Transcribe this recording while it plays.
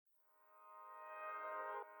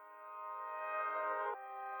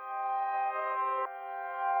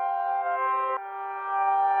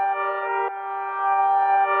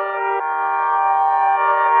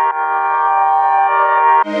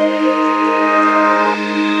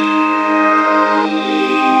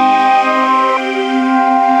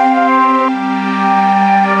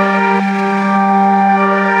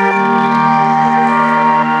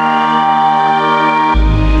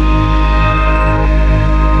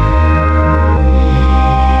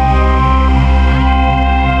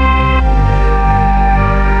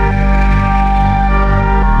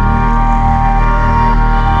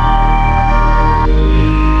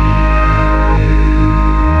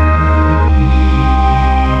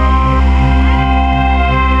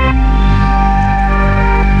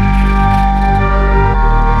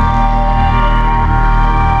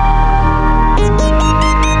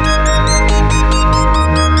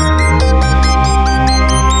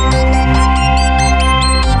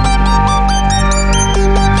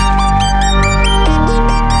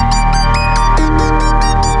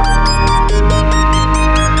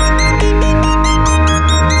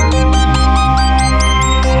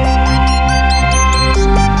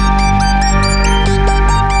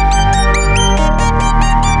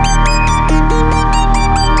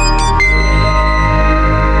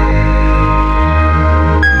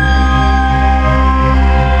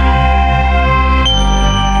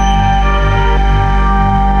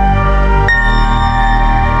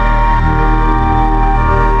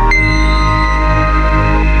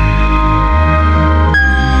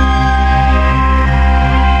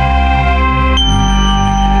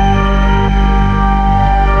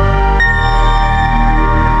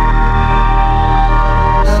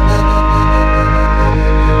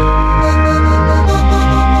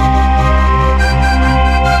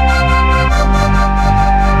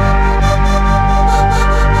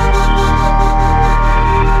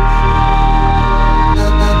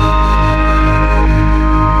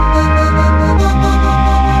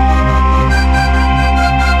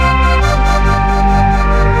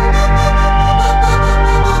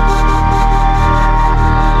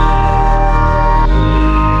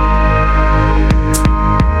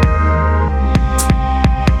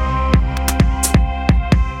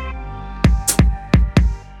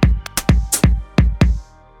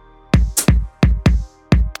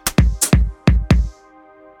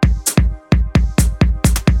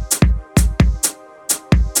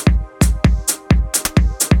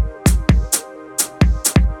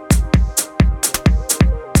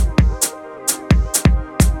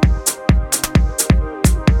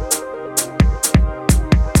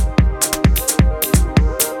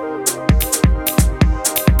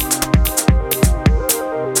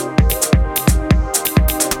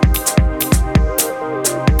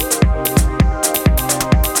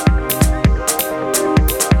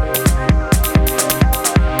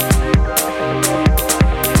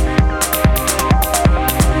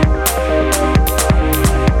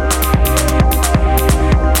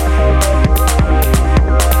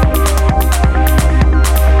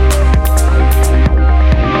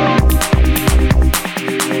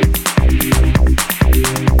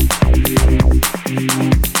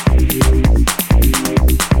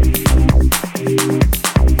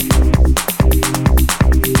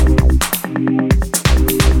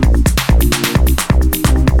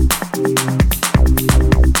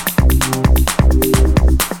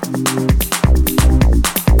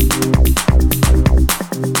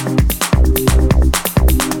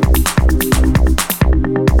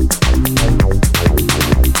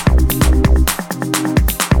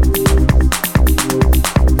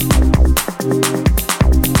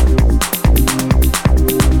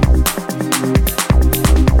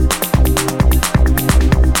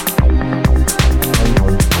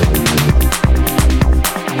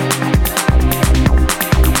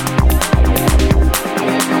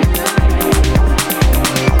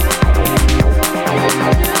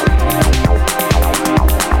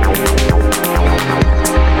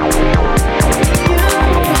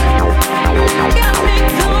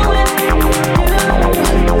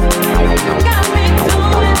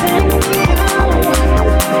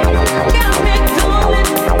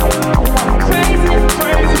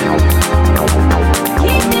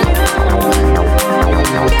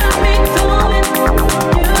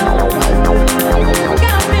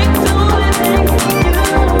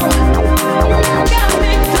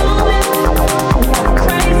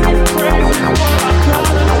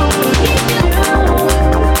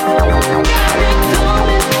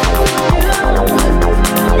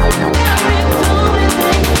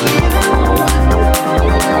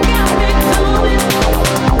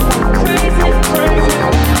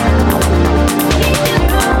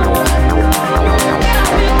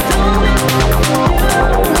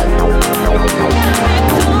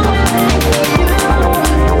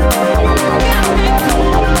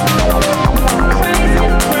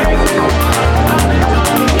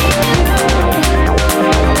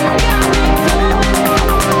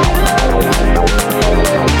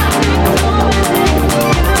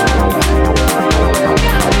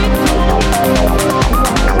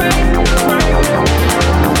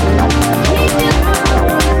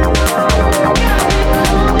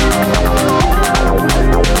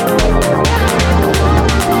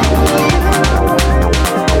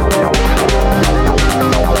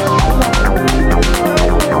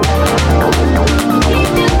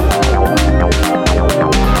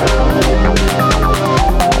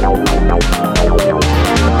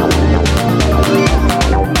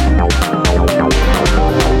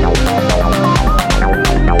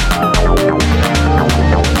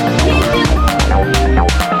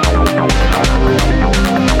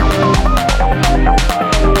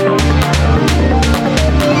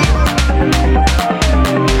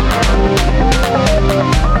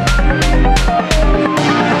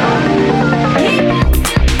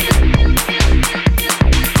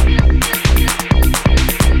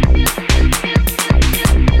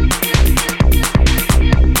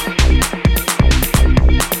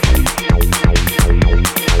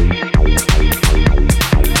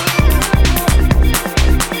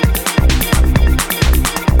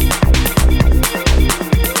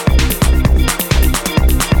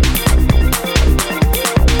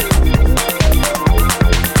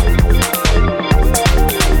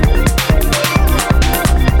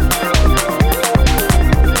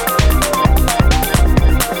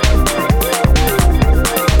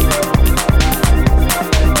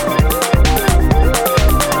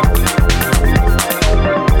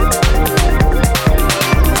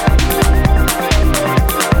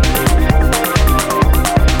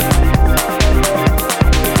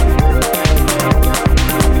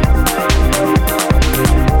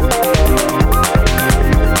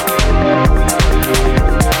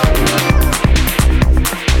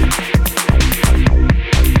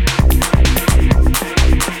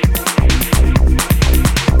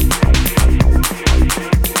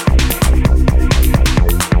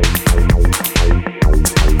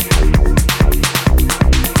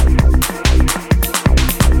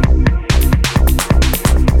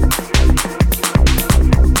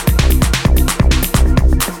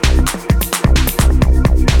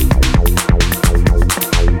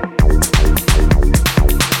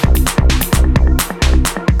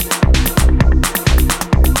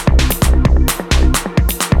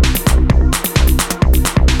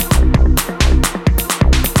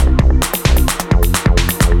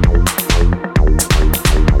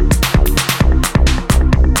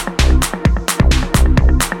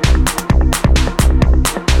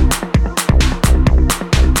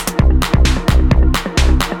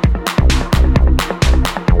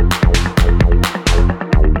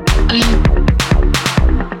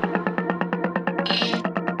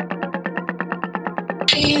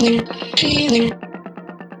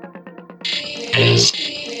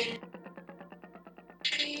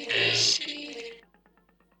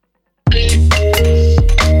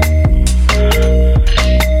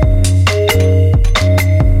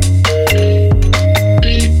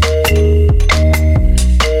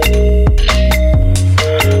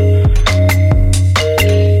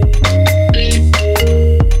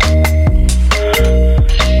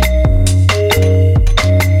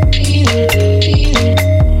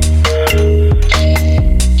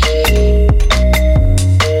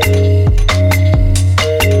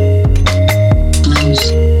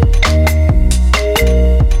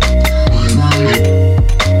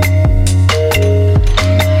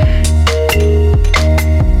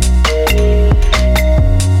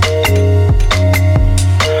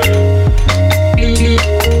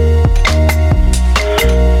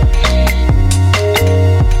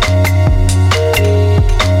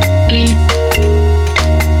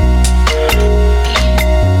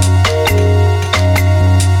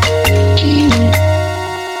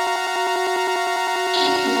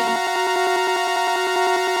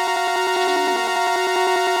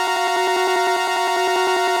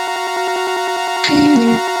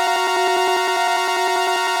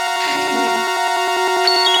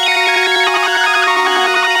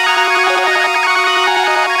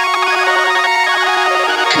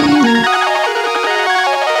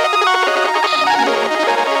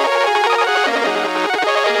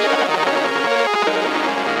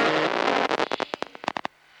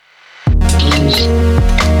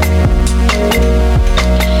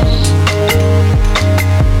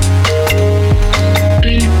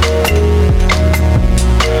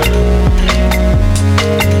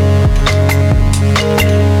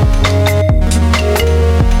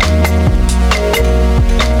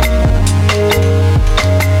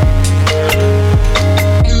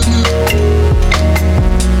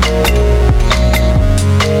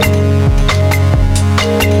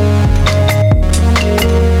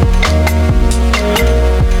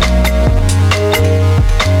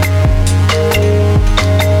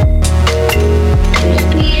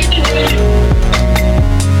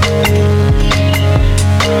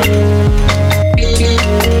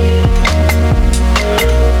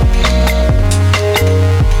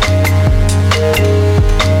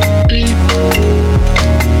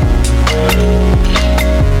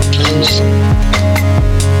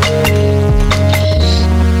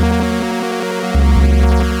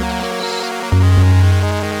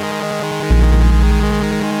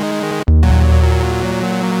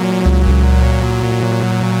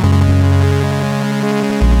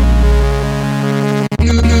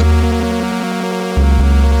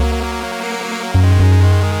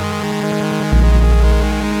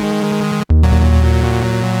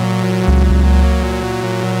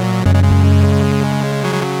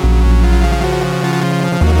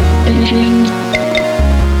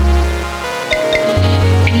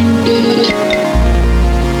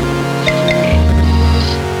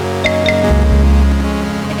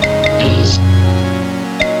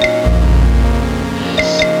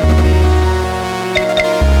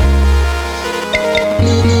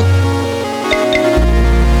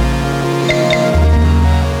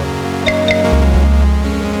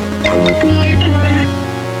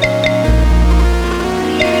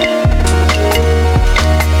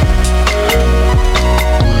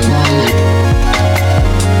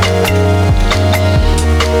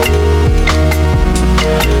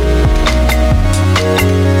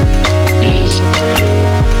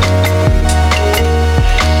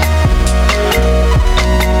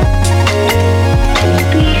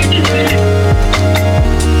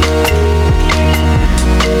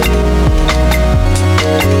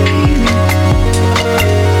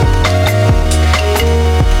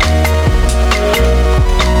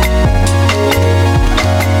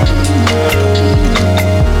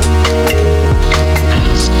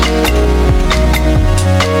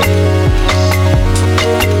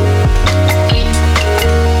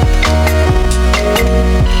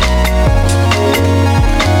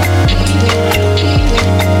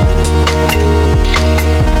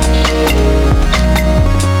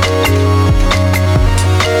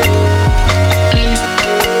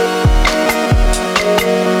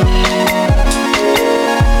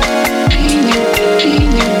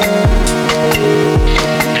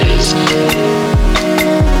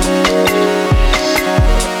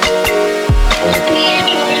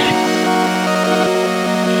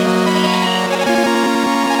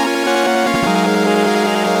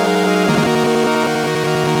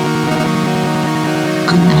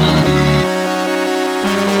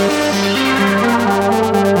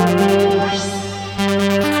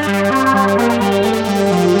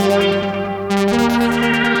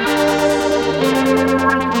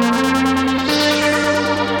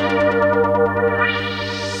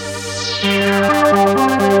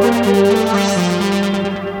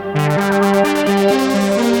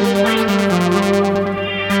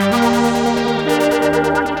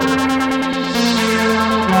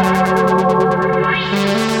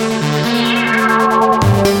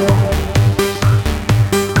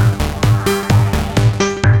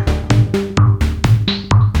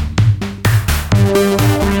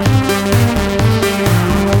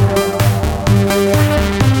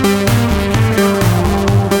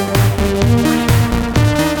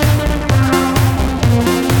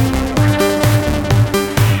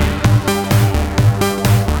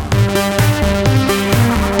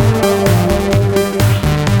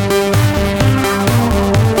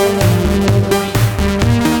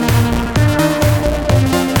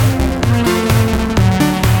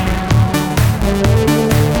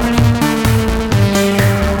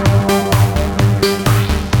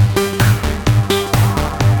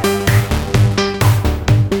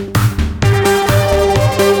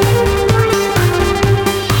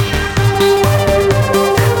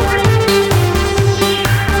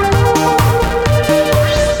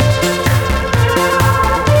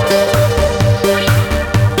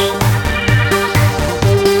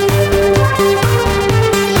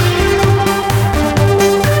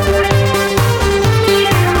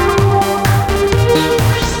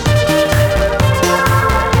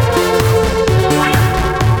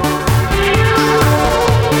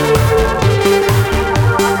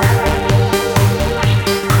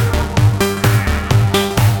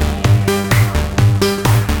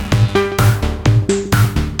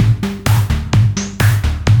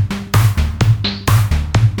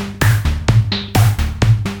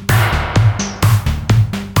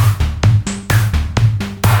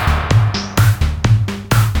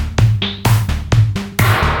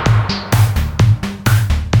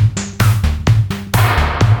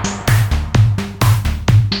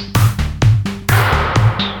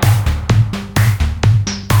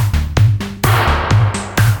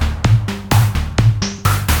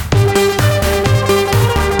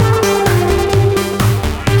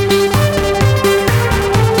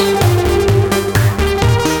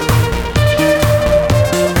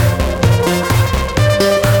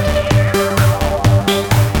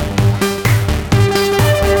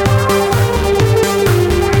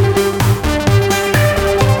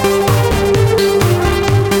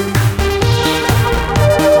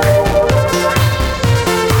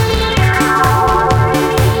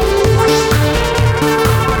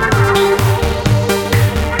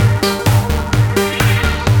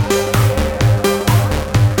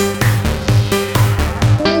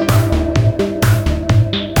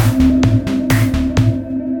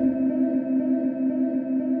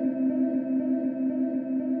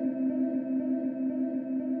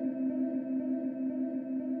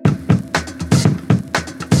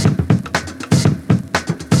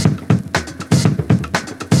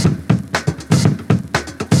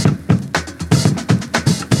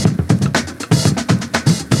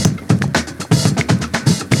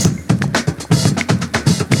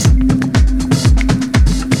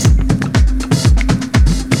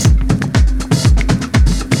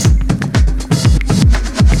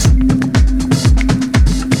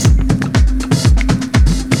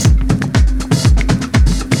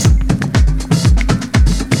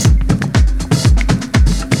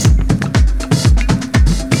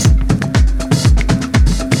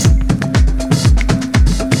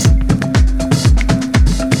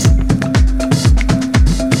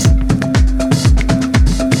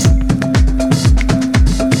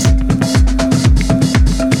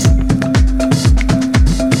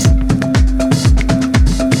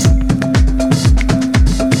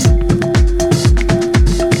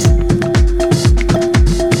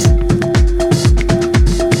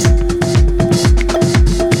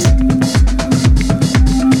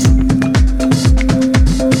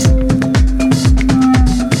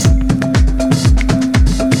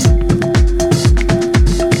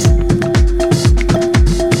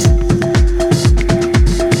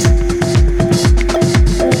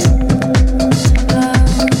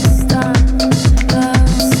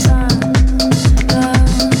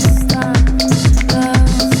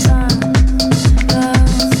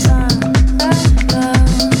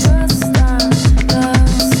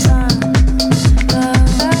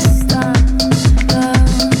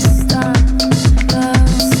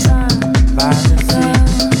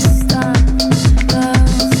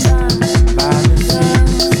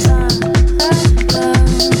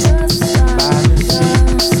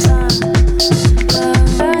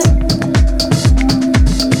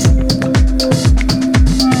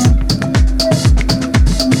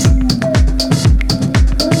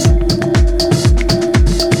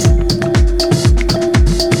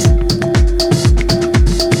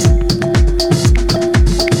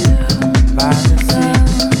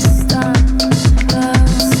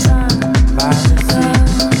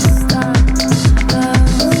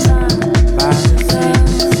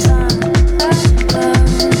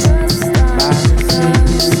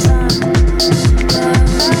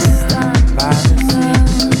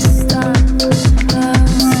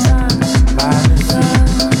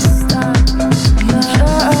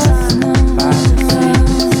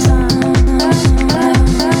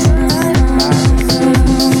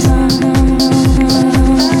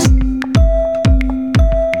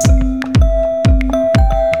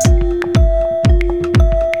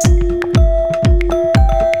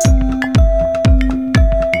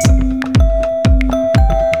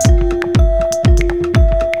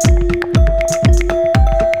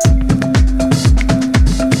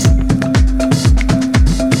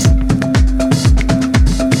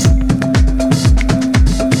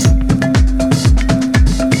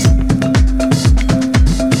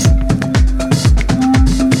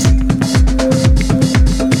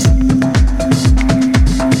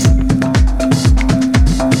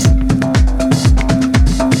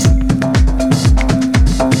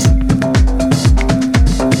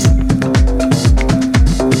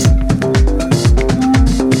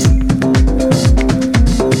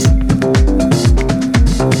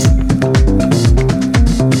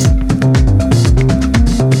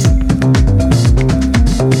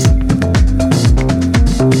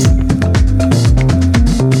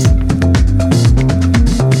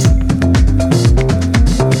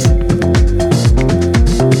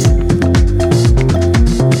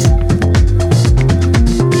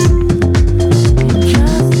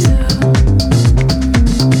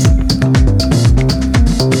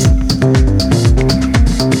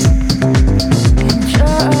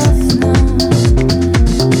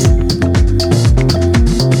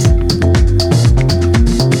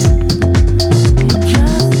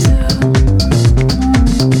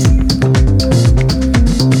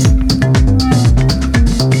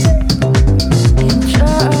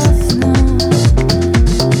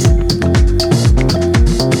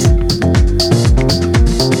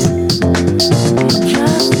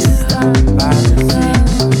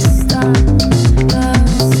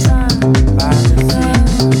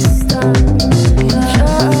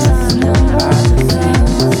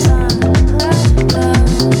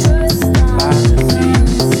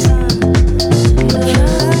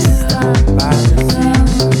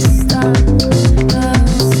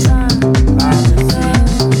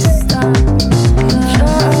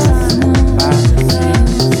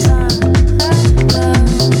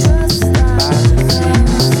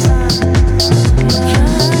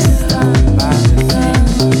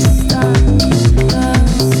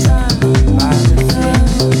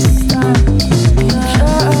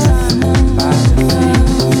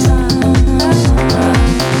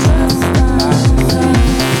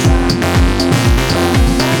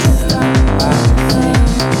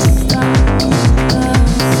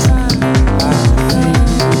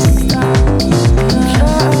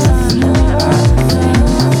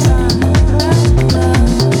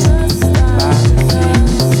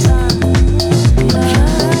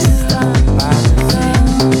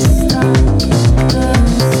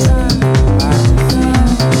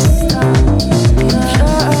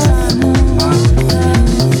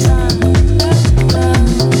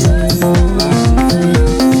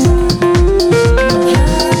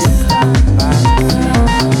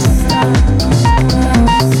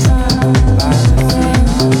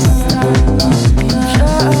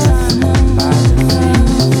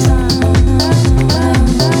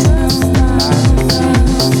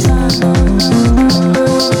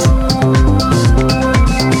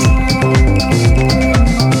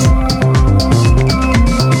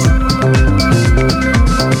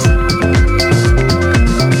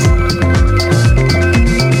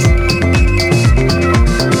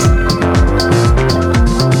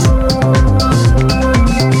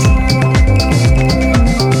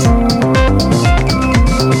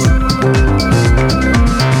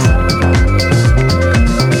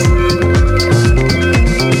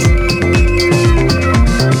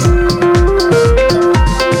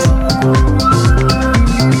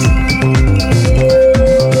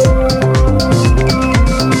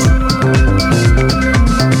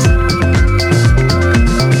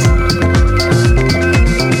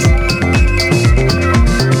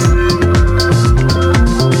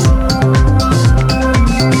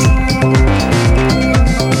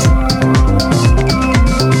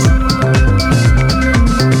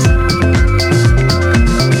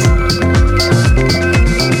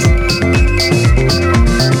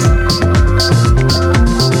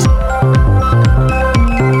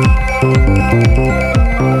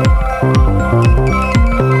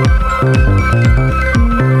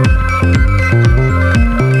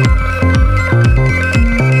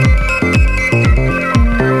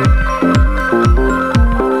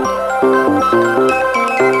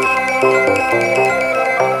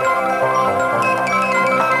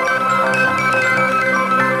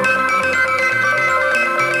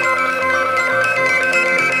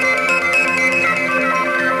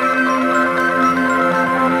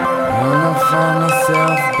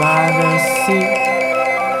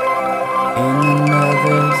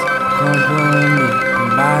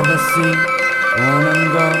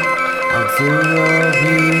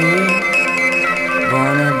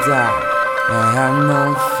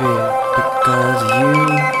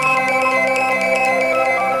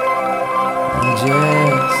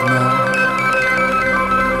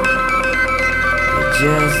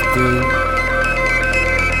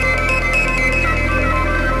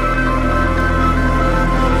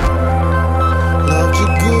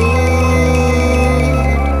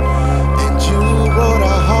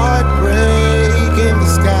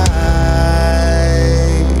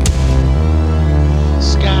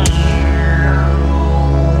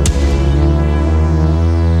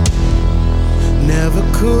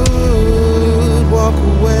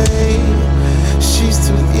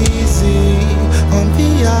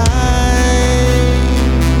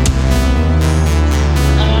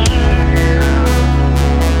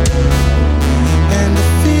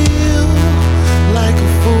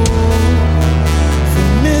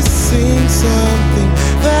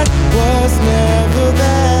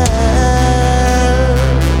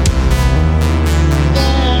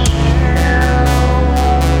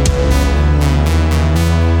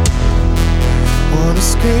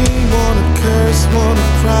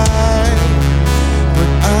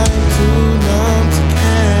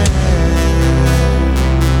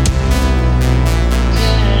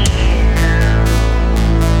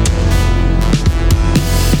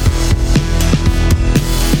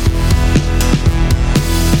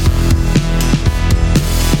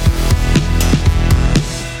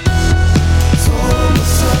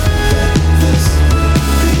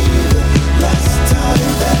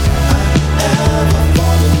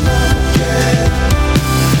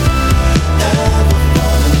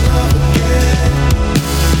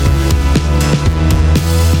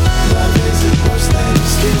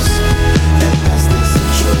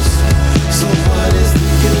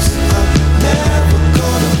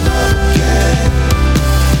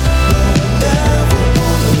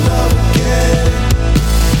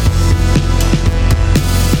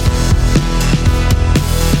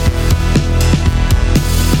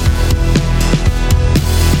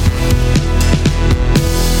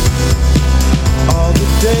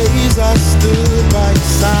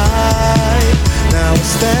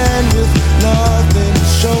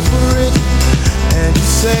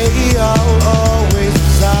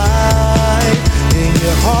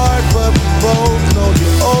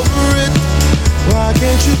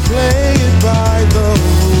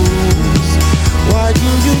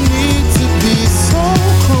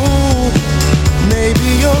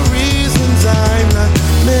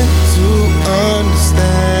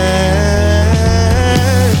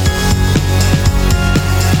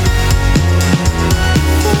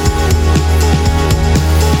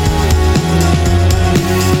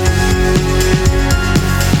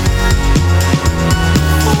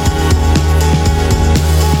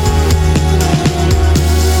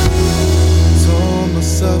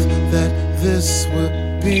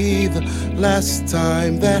last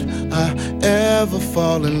time that I ever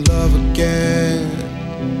fall in love again.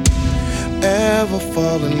 Ever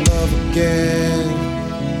fall in love again.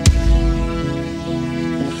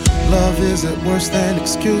 Love isn't worse than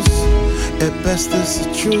excuse, at best it's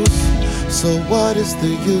the truth. So what is the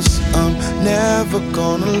use? I'm never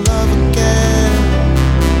gonna love again.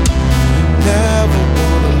 Never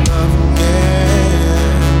wanna love again.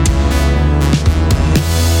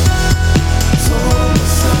 Told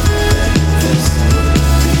myself that this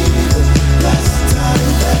would be the last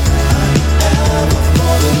time that I ever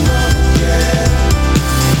fall in love again.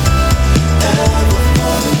 Ever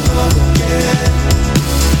fall in love again.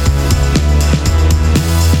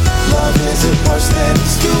 Love isn't worse than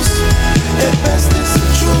excuse, at best it's the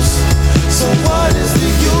truth. So what is the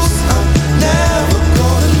use? I'm never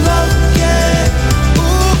gonna love again.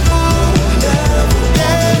 Ooh, ooh, never gonna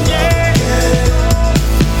love again.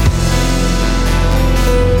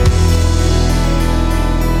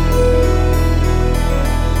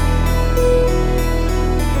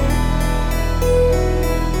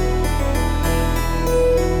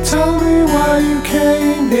 Tell me why you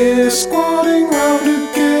came here, squatting round a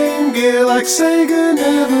game gear like Sega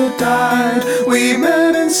never died. We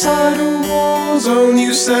met inside a war zone.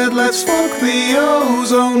 You said let's fuck the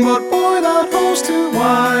ozone, but boy that hole's too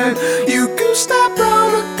wide. You goose stepped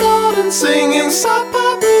round the garden singing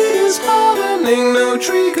Sapa is hardening. No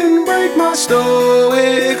tree can break my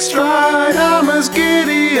stoic stride. I'm as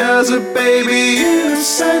giddy as a baby in a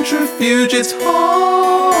centrifuge. It's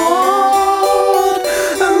hard,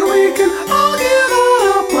 and we can argue that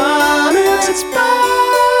our planet's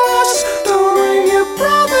best. Don't ring your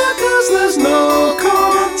brother, 'cause there's no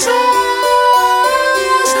contest.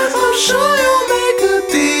 I'm sure you'll make a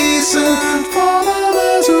decent father.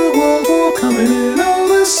 There's a world war coming in. All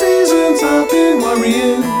the seasons I've been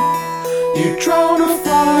worrying. You drown a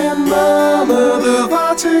fly and murmur. The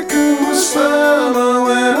Vatican was firmer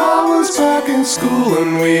when I was back in school,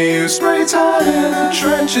 and we used spray tan in the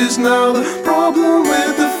trenches. Now the problem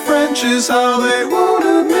with the French is how they won't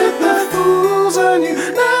admit they're fools. And you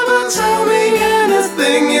never tell me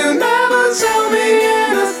anything. You never tell me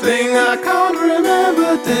anything. I can't remember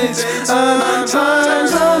dates and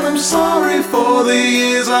times, and I'm sorry for the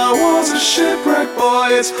years I was a shipwreck boy.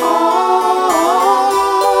 It's hard.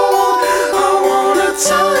 I wanna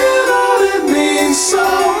tell you that it means so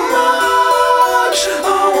much.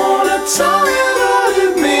 I wanna tell you that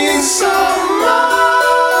it means so much.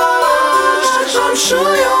 I'm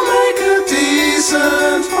sure you'll make a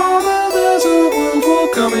decent father. There's a world war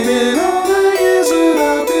coming in. All the years that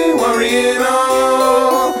I've been worrying.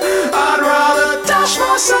 Oh, I'd rather dash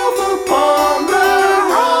myself upon the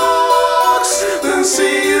rocks than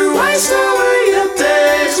see you waste away your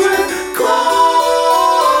days with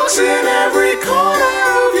clocks in every corner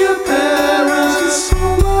of your parents'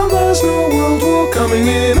 home. There's no world war coming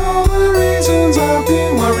in. All the reasons I've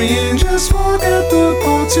been worrying. Just forget the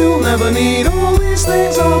parts you'll never need. All these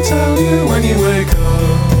things I'll tell you when you wake up.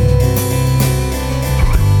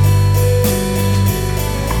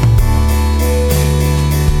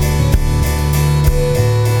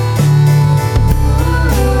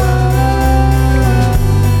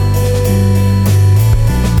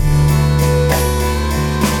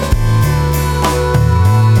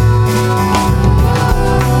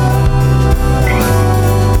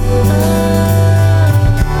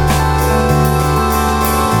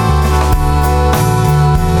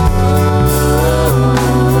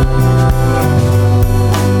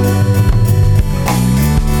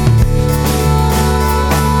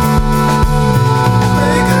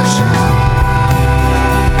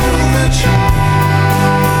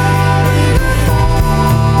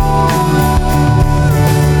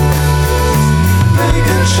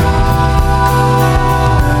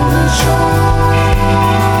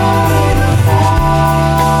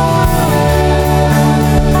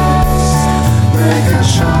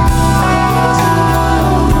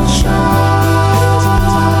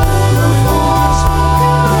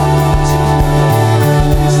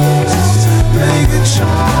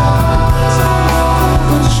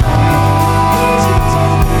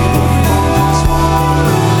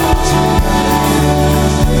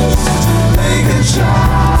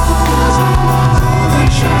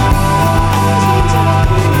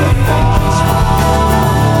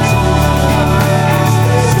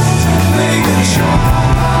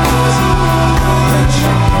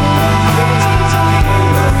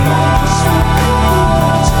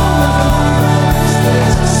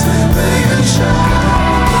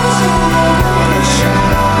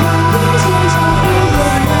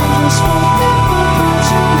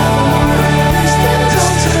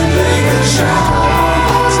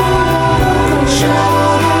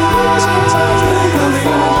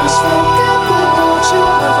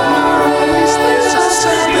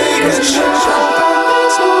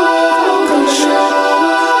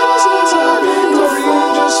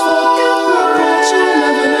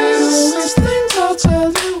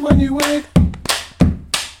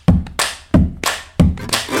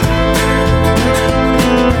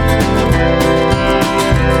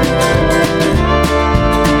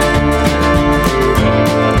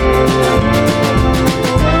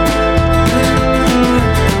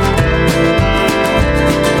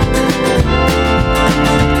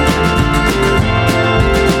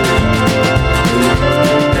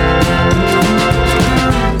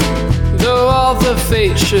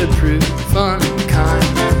 should prove unkind.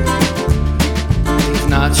 Leave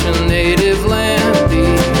not your native land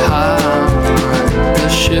behind. The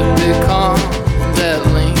ship becomes at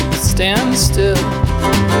length stand still.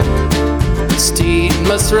 The steed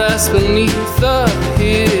must rest beneath the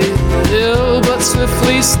hill, but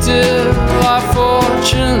swiftly still our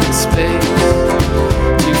fortunes pace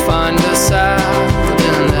to find us out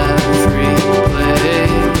in every place.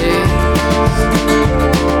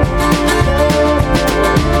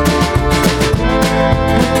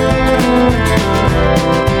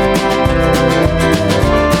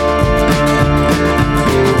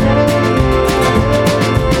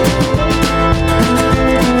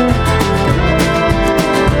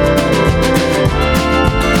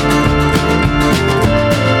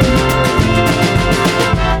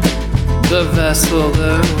 vessel,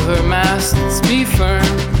 though her masts be firm.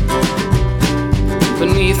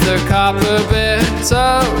 Beneath her copper beds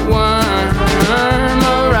a worm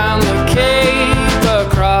around the cape,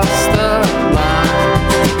 across the line,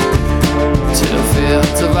 till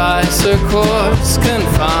failed to vice her course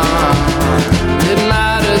confined. It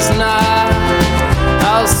matters not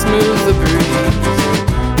how smooth the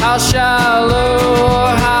breeze, how shallow or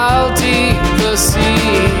how deep the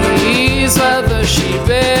seas, whether she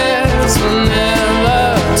bears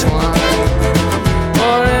vanilla twine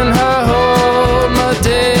or in her hold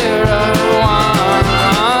Madeira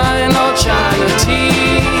wine, or China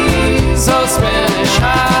teas or Spanish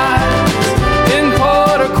hides. In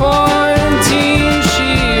Port of Quarantine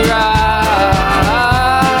she rides,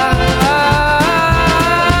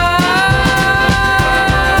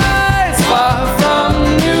 far from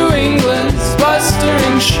New England's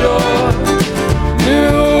blustering shore.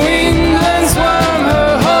 New England's worm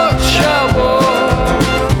her hook shall bore,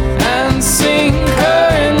 and sink her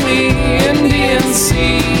in the Indian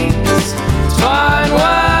seas. Twine,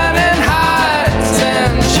 wine, and hides,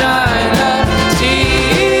 and China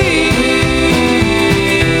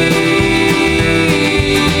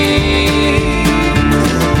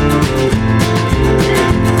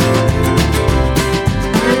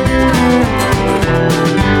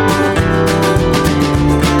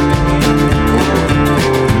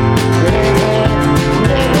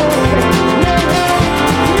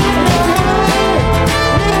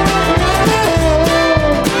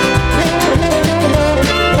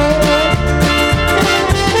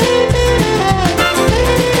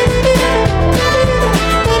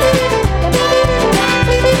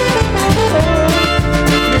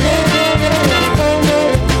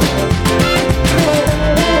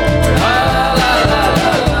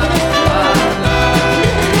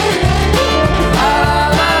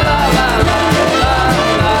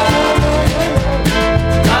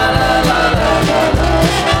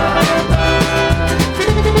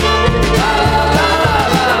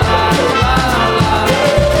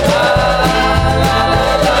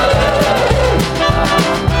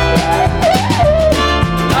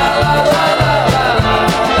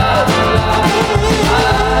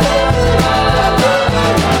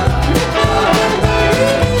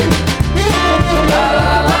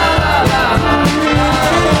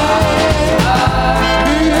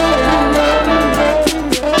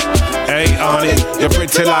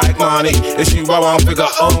like money. It's you I want figure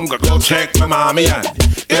go check my mommy and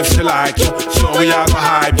if she like you, show me I go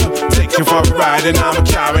hype you. Take you for a ride and I'm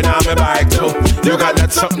carrying on my bike too. You got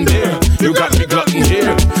that something there, you got me glutton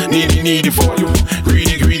here. Needy for you,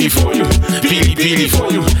 greedy for you, peely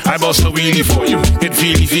for you. I bust a wheelie for you, get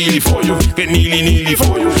feely for you, get neely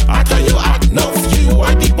for you. I tell you hot enough, you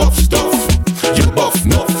are the buff stuff. You buff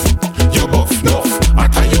enough, you buff enough. I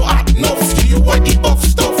tell you hot enough, you are the buff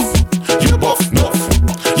stuff. You buff enough.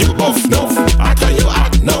 You buff enough, I tell you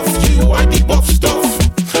hot enough. You are the buff stuff.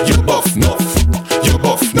 You buff enough, you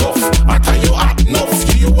buff enough. I tell you hot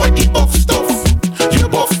enough. You are the buff stuff. You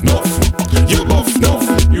buff enough, you buff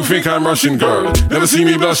enough. You think I'm Russian, girl? Never see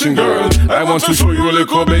me blushing, girl. I want to show you a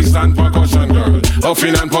little bass and percussion, girl.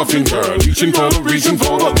 Huffing and puffing, girl. Reaching for the.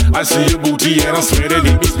 I see your booty and I swear that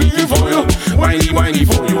it be speaking for you. Whiny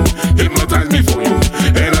for you. Hypnotize me for you.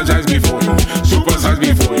 Energize me for you. Supersize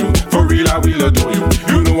me for you. For real, I will adore you.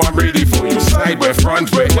 You know I'm ready for you. Side way,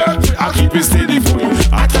 front way, yeah. I'll keep it steady for you.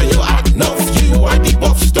 I tell you hot enough. You are the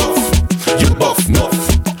buff stuff. You buff enough.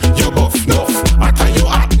 You buff enough. I tell you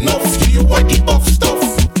hot enough. You are the buff stuff.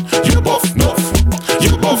 You buff enough.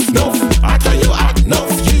 You buff enough. I tell you hot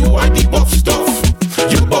enough. You are the buff stuff.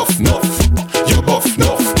 You buff enough. You buff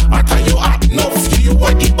enough. I tell you hot enough. You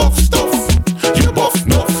are the buff stuff. You buff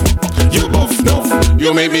enough. You buff enough.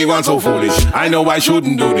 You make me want so foolish. I know I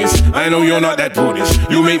shouldn't do this. I know you're not that prudish.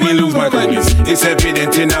 You make me lose my coolness. It's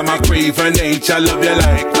evident in my crave for nature. Love you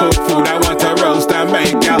like cooked food. I want to roast and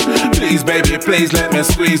make ya. Please, baby, please let me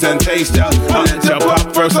squeeze and taste ya. I'll let you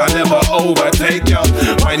pop first. I never overtake ya.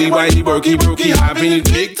 Whiny, brokey, having it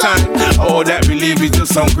big time. All that relief is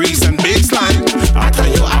just some grease and big slime. I tell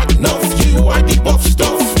you hot enough. You are the buff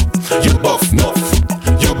stuff. You buff enough.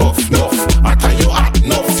 You buff enough. I tell you hot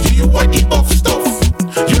enough. You are the buff stuff.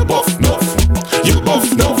 You buff enough. You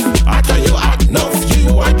buff enough. I tell you hot enough.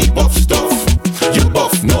 You are the buff stuff. You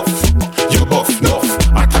buff enough. You buff enough.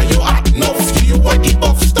 I tell you hot enough. You are the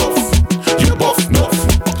buff stuff. You buff enough.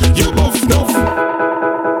 You buff enough.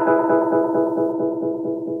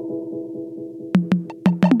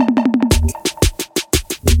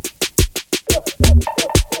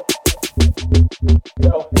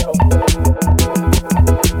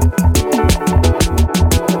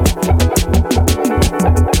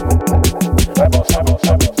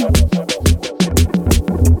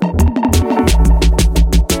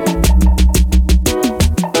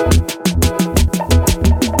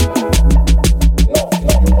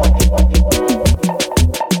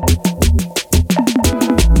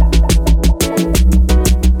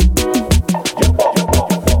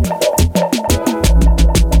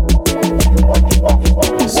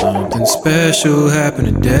 special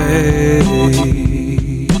happened today.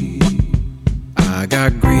 I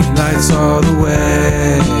got green lights all the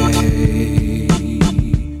way,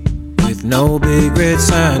 with no big red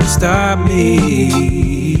sign to stop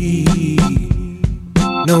me,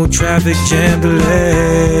 no traffic jam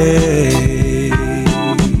delay.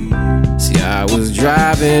 See, I was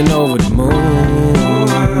driving over the moon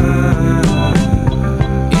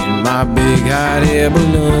in my big hot air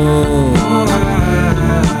balloon,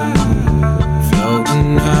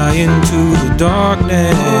 floating high into the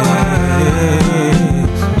darkness.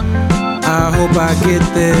 I hope I get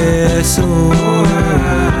there soon.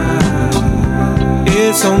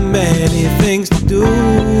 There's so many things to do,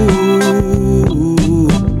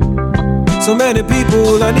 so many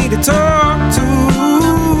people I need to talk to,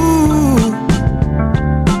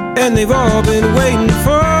 and they've all been waiting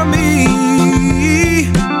for me.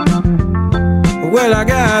 Well, I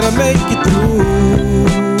gotta make it through.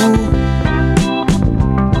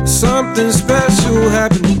 Something special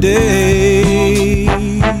happened today.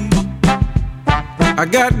 I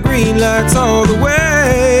got green lights all the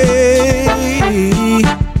way,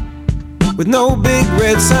 with no big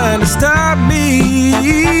red sign to stop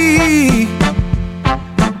me,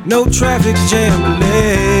 no traffic jam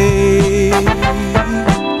delay.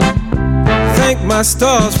 Thank my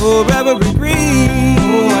stars for every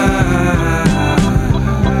green.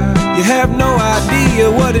 You have no idea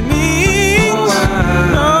what it means.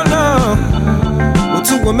 No, no. Well,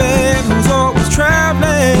 to a man who's always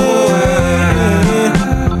traveling,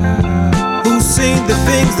 who's seen the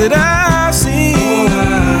things that I've seen,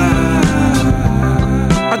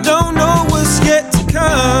 I don't know what's yet to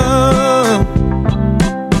come.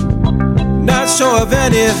 Not sure of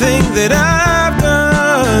anything that I've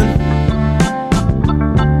done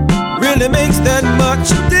really makes that much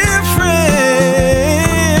difference.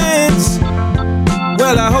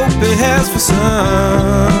 Well, I hope it has for some.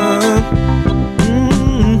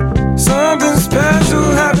 Something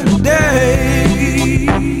special happened today.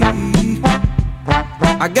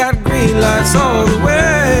 I got green lights all the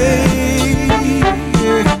way,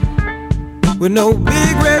 with no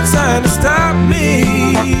big red sign to stop me,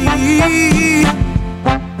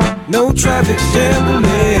 no traffic jam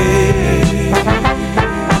delay.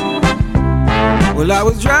 Well, I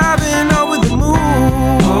was driving over the moon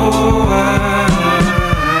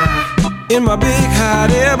in my big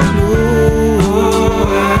hot air balloon,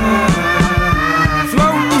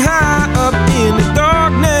 floating high up in the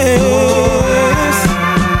darkness.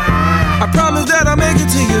 I promise that I'll make it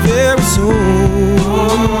to you very soon.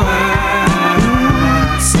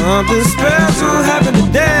 Something special happened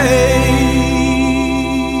today.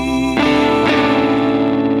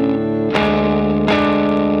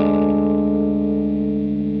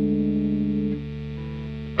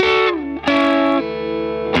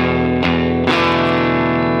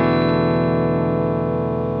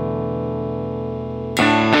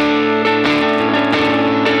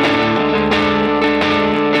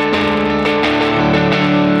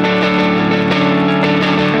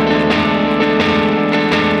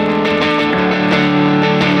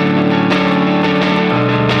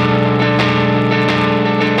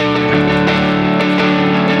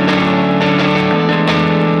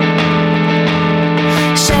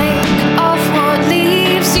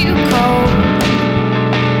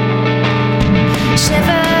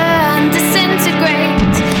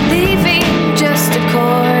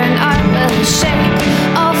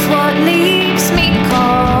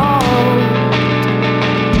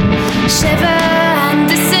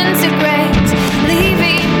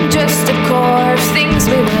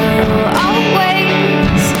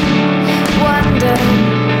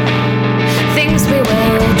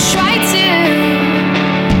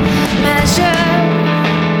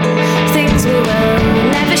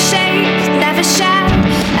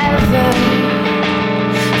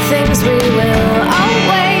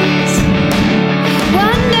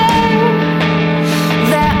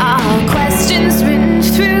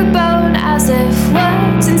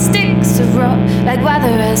 Like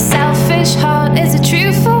whether a selfish heart is a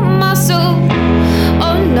truthful muscle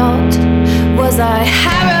or not. Was I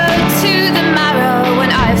harrowed to the marrow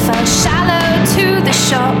when I fell shallow to the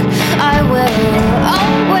shock? I will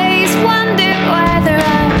always wonder whether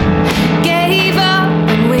I gave up,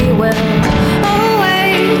 and we will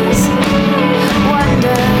always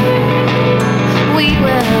wonder. We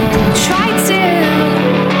will try to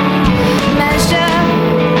measure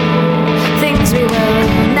things we will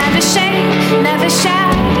never shake, never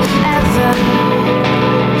share, ever.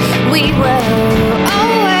 We will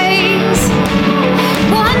always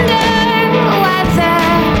wonder whether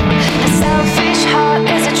a selfish heart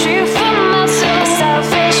is a truthful muscle. A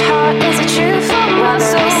selfish heart is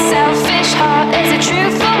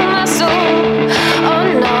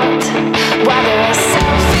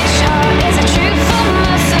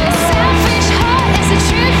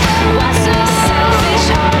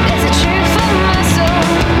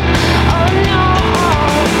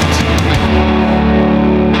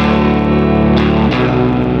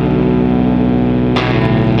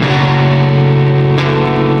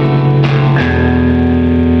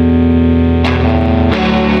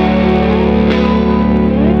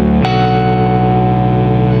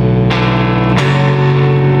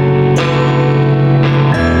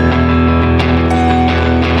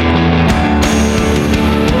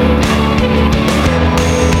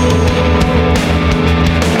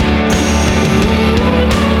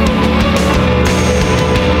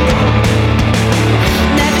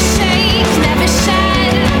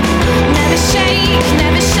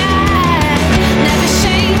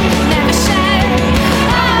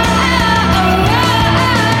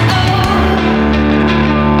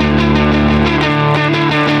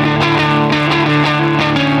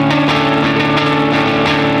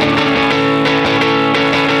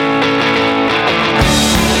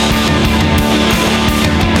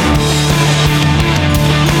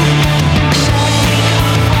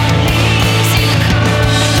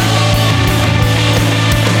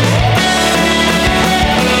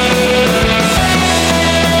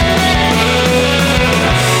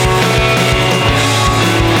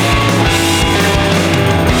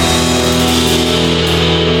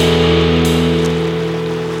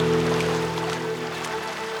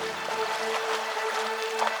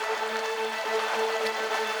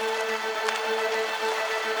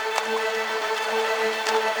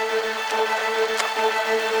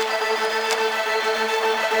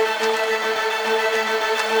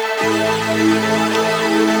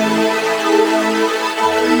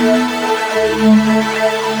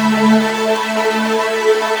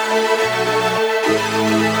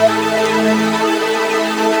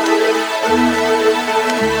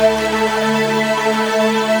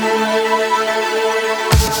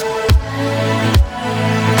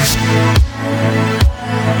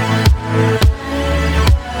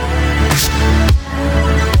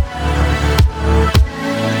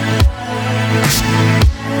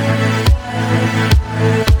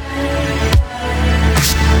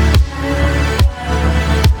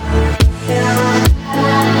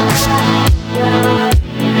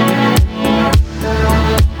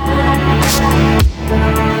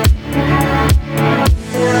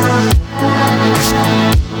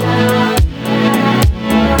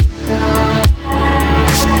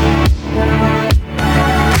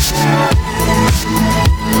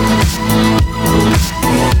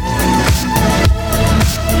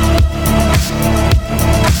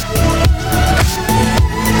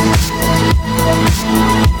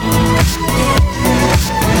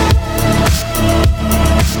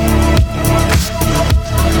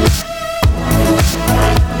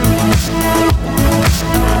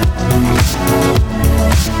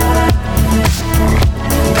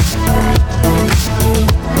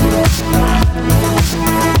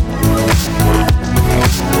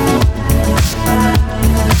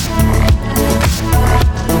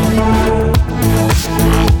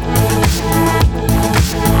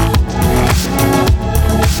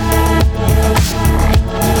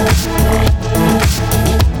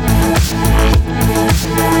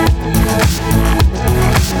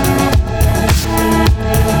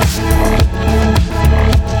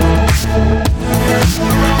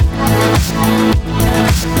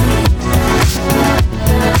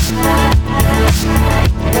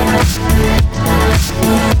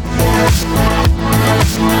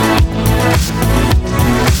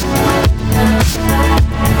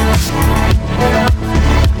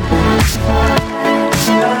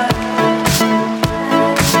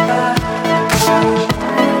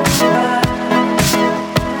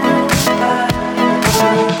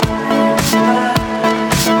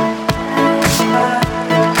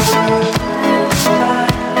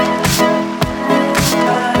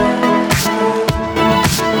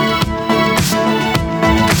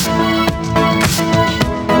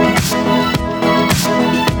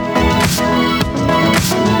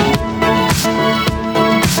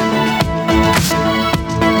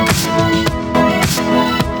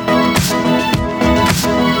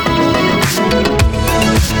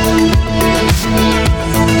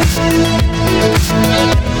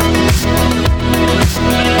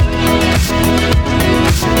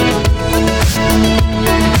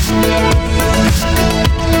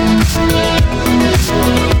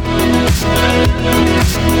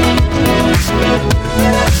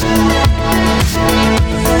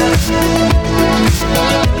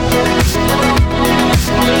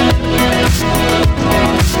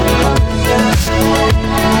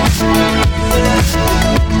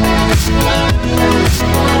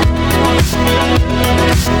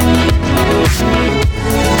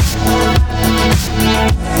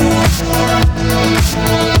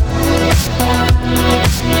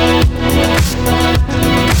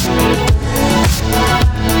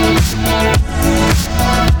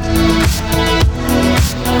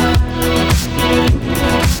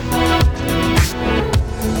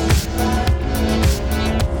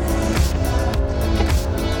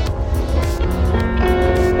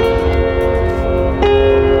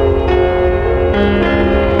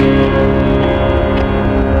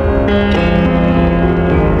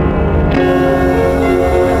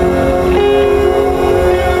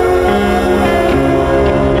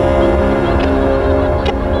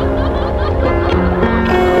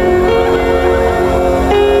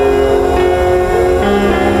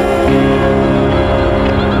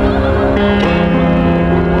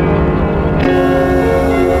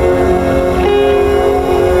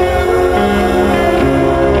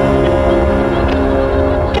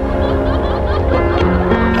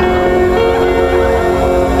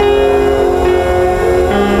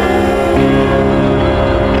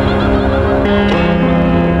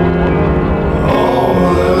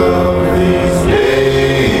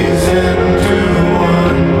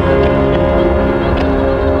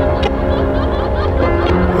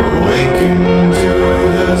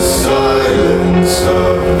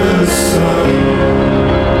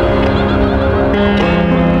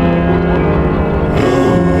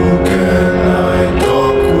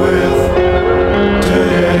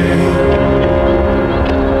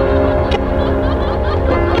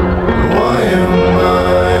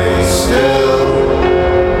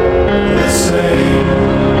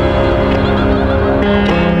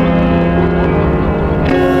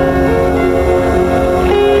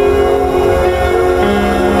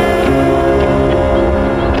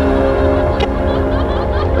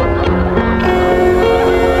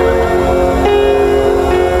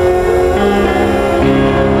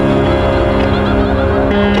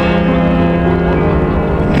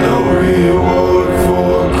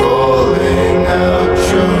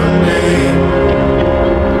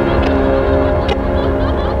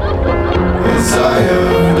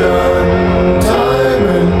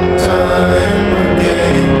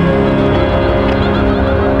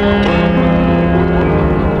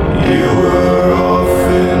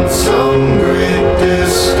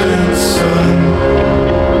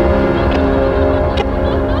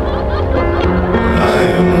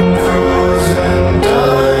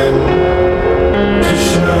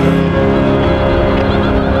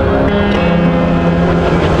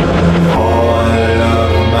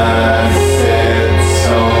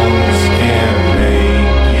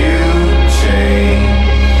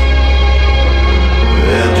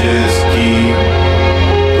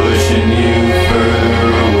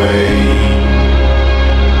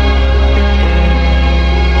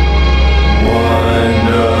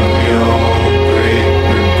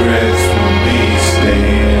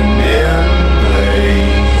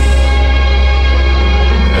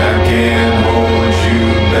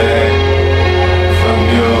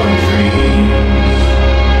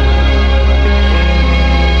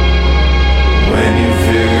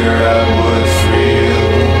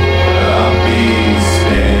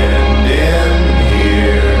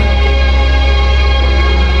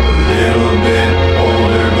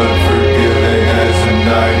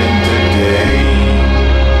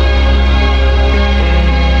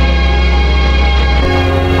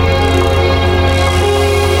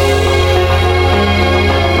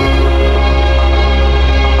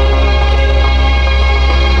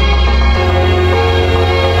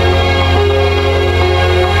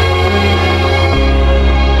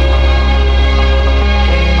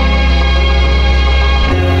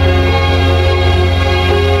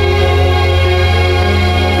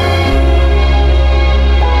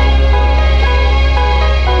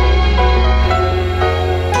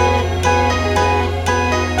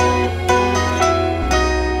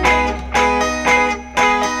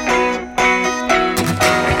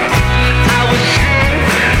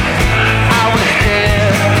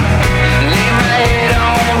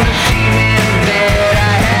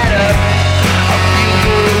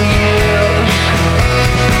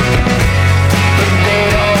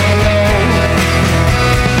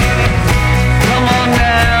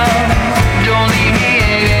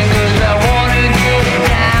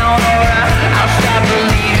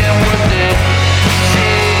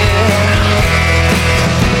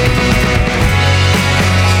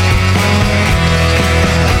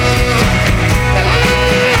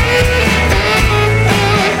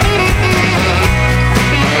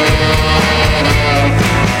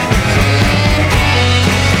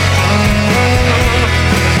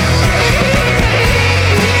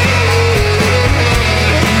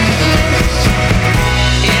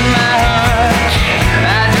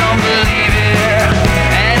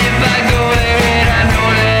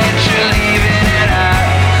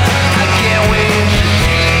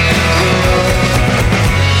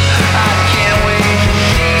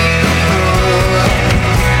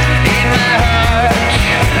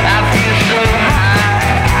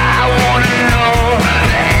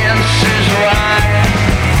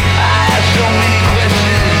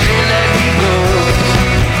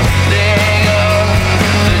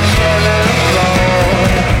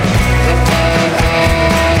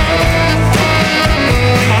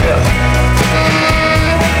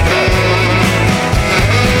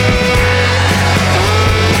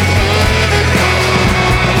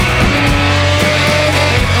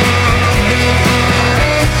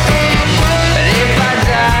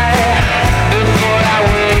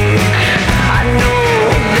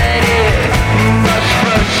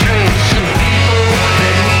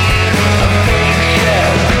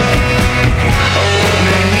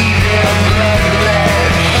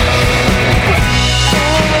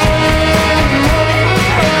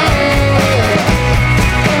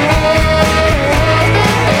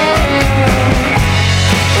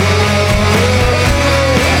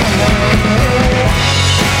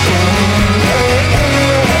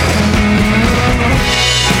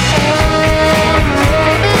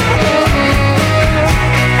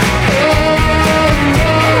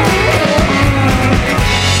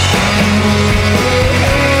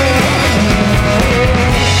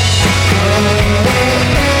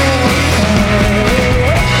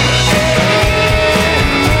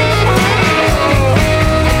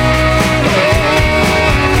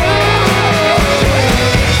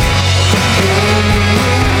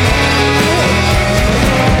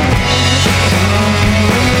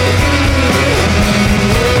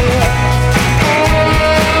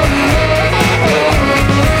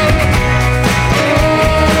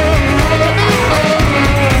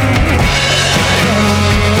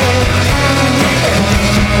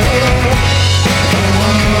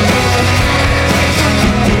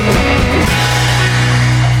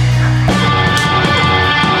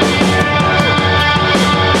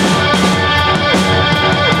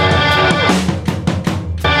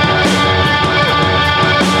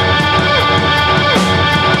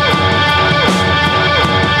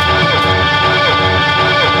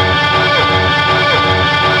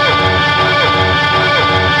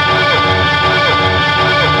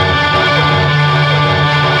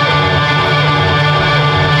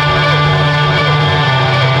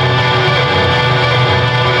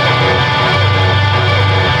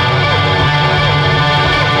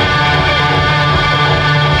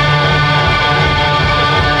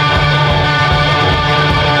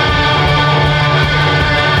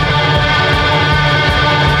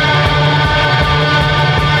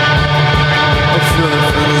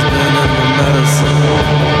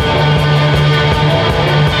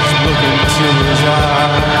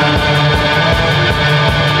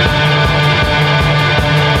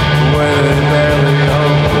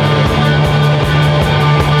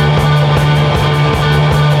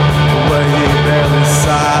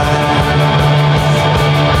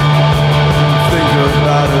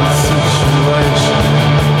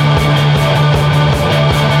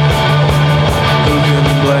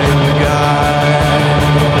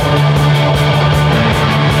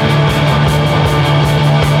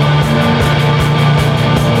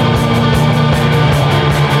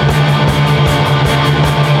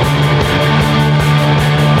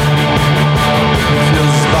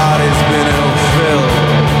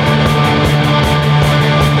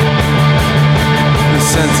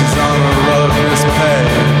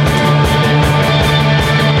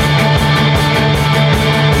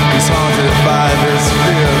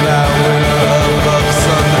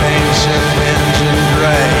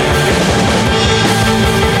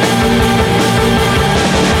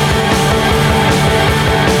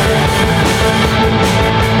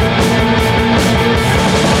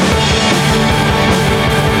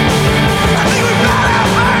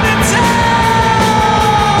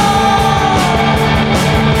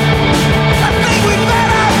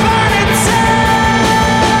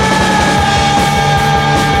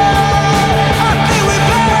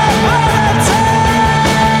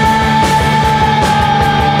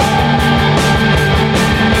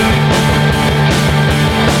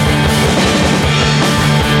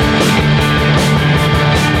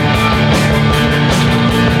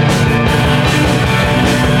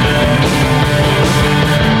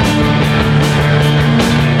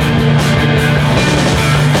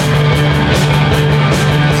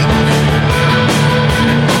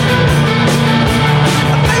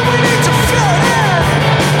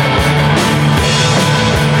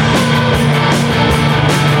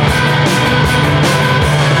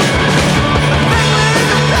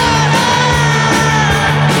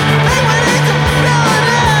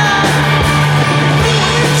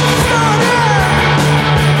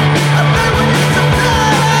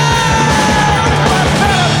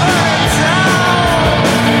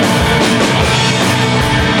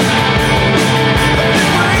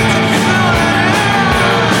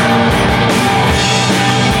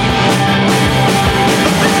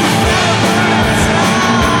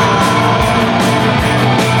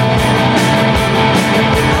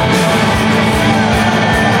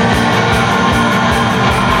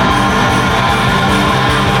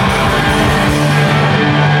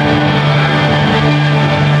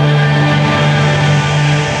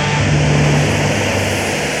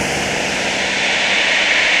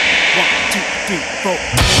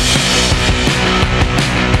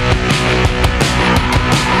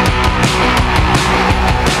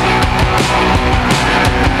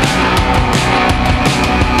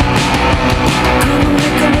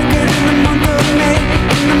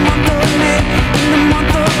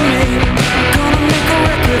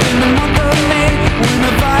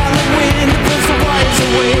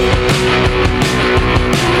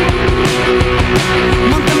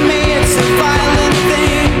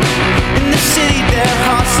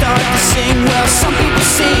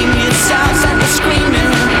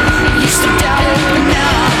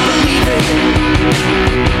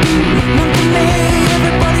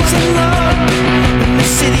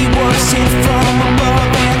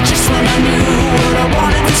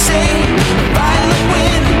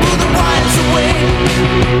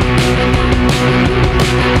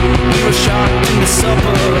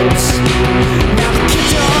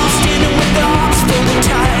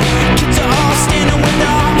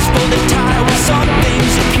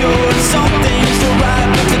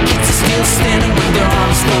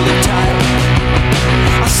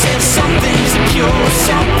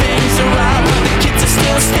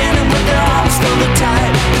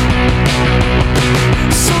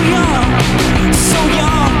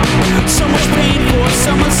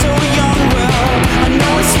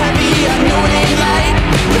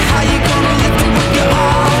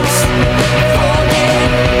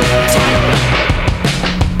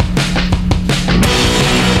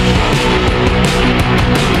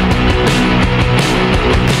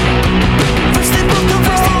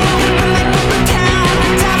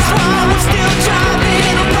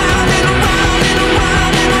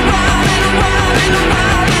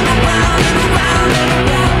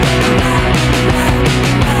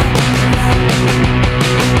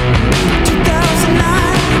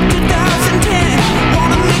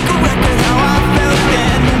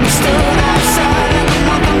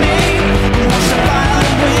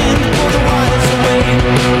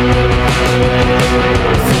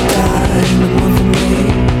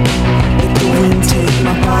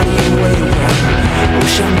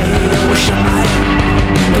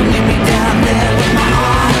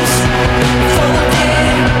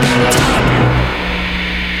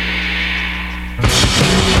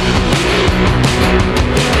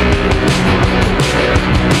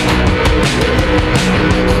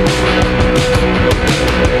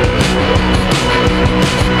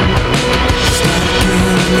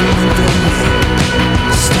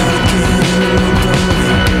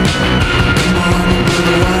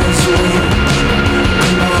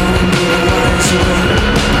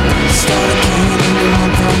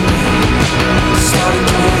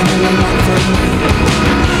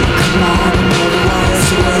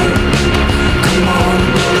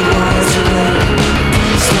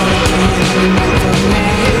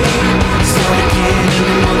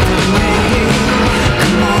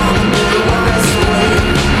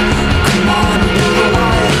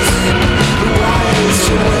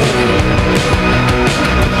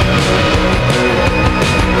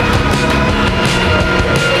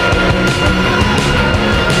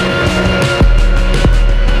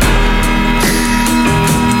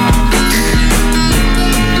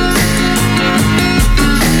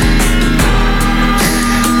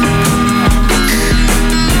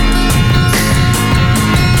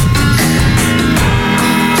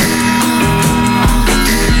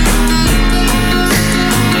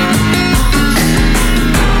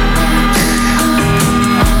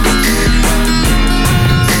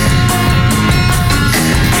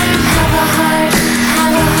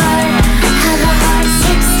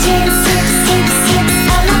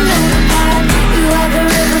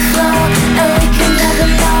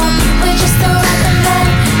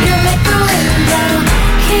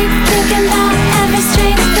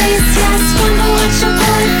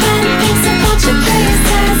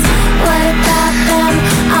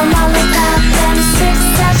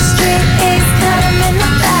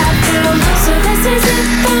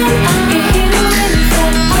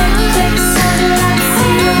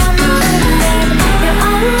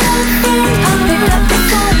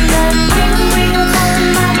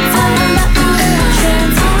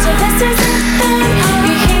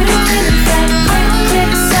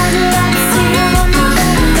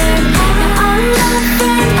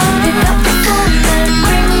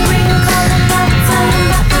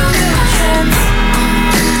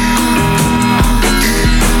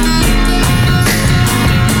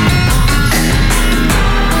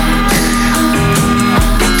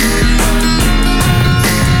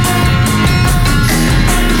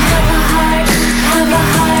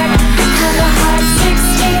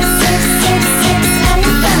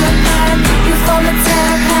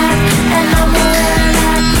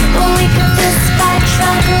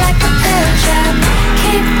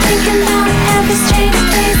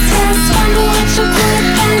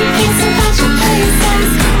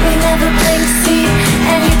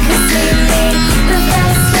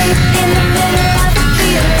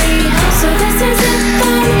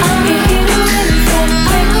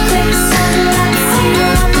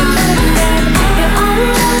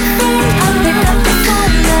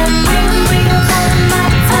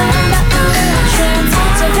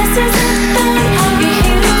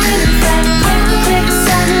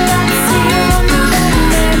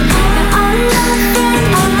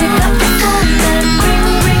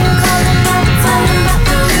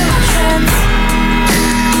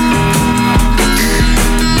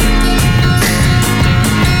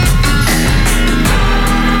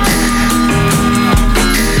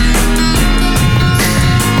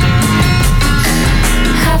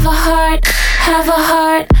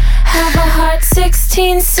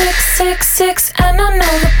 16666, and I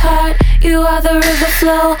know the part. You are the river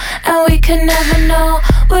flow, and we can never know.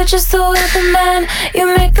 We're just the weatherman, you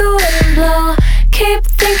make the wind blow. Keep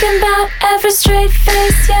thinking about every straight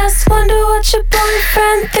face, yes. Wonder what your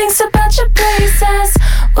boyfriend thinks about your braces.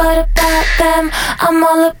 What about them? I'm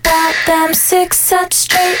all about them. 6 such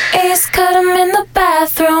straight A's, cut 'em in the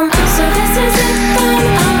bathroom. So this is it then,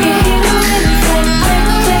 you hear the wind flip, click,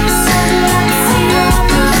 click, sunlight, see you on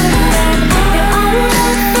the wind. You're on the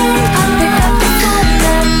phone, pick up the phone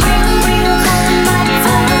then, ring, ring, calling my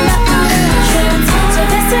phone, up on the trends. So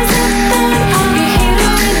this is it then, you hear the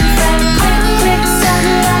wind flip, click, click,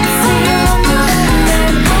 sunlight, see you on the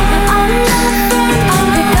wind. You're on the phone,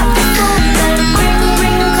 pick up the phone then, ring,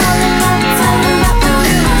 ring, calling my phone, up on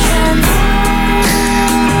the trends.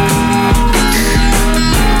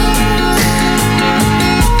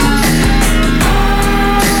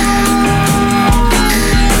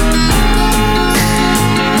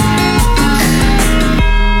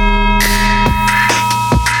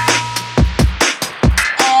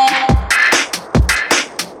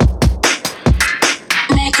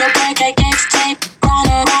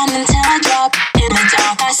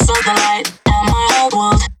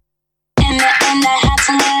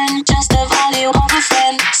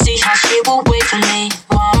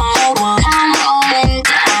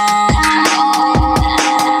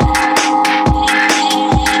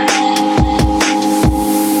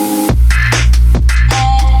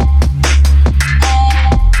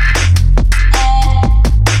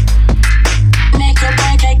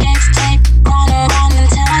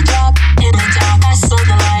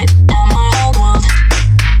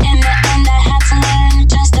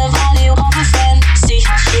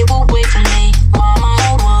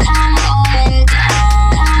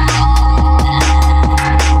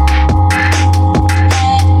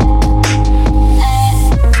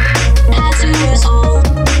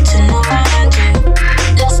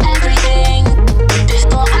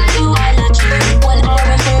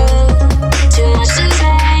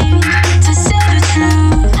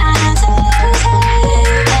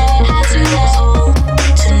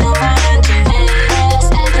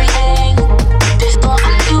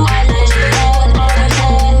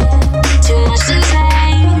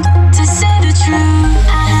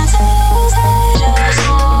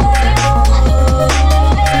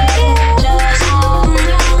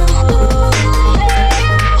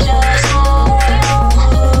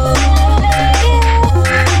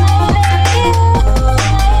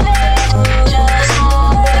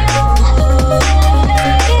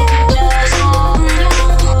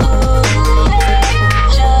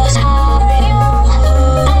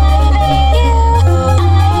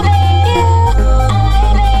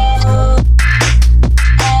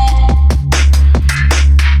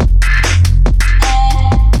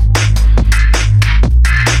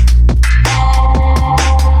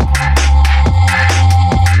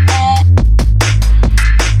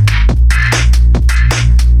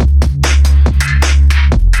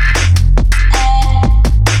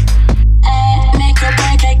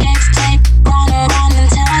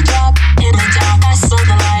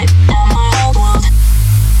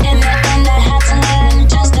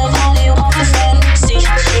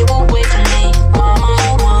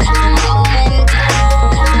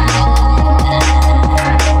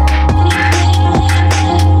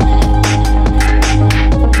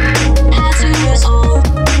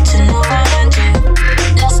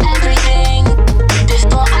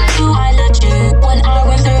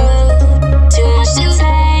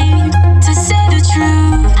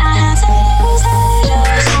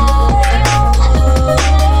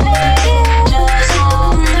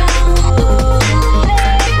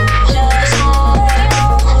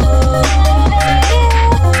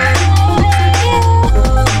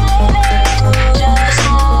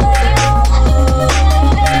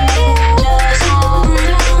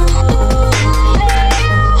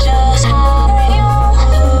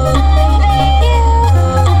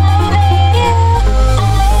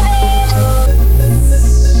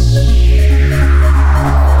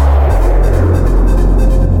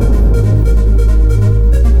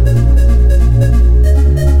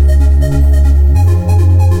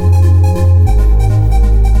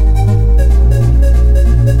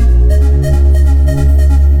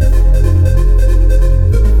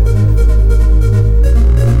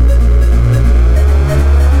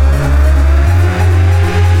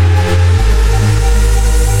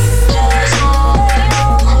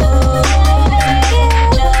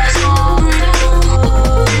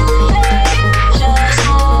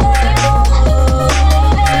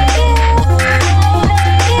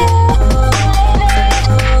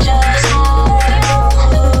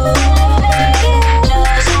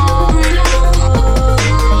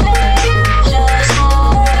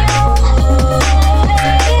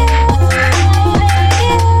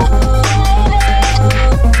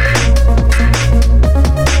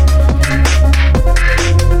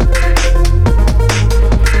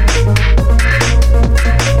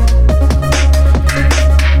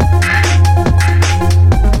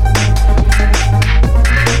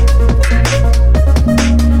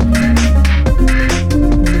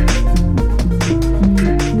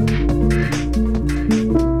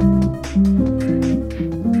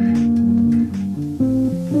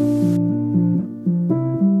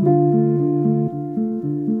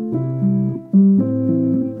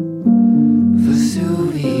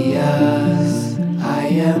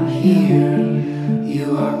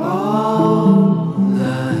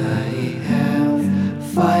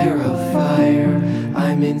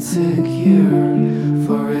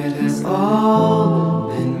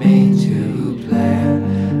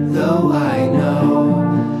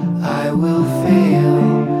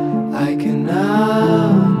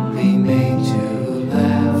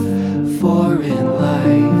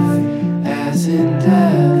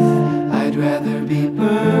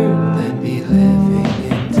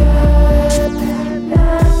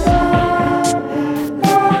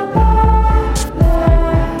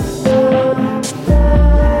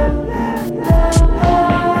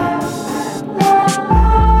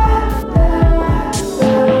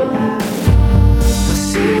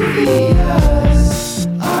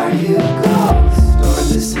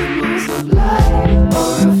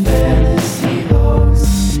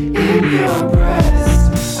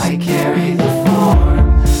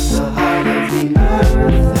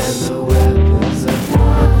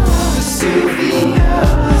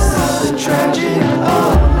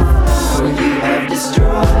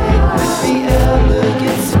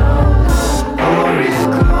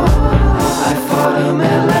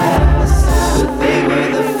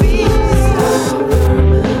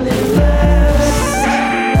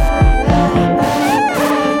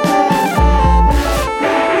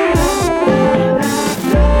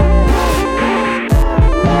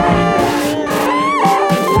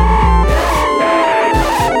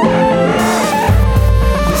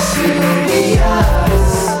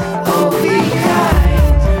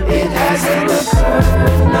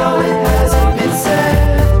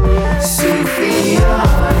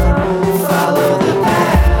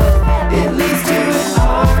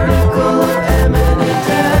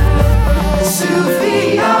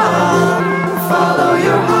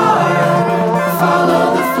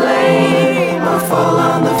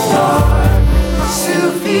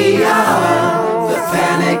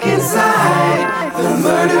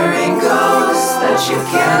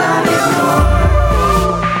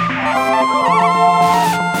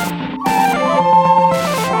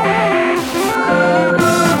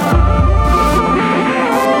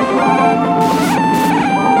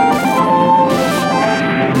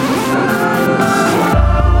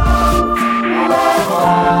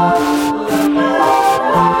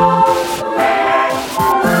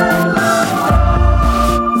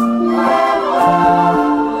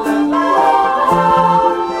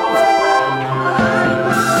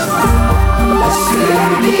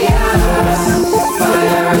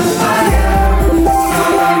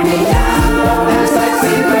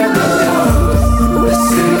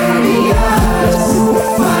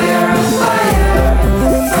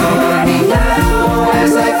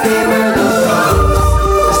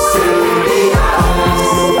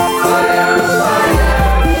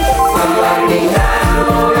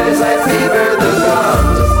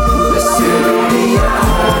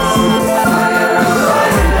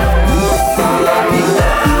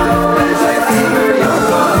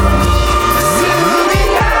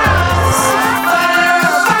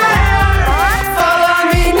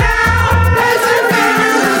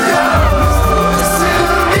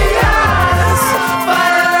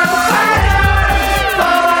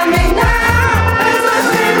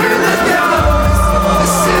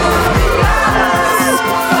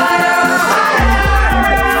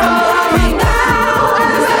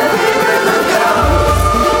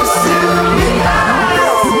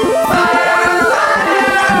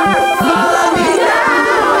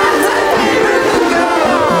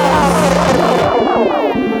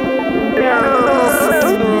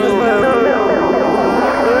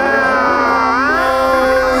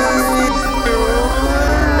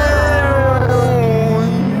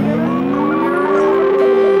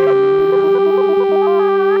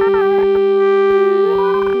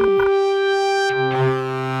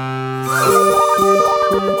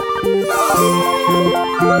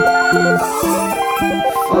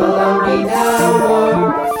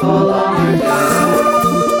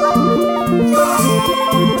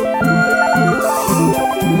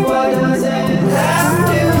 Why does it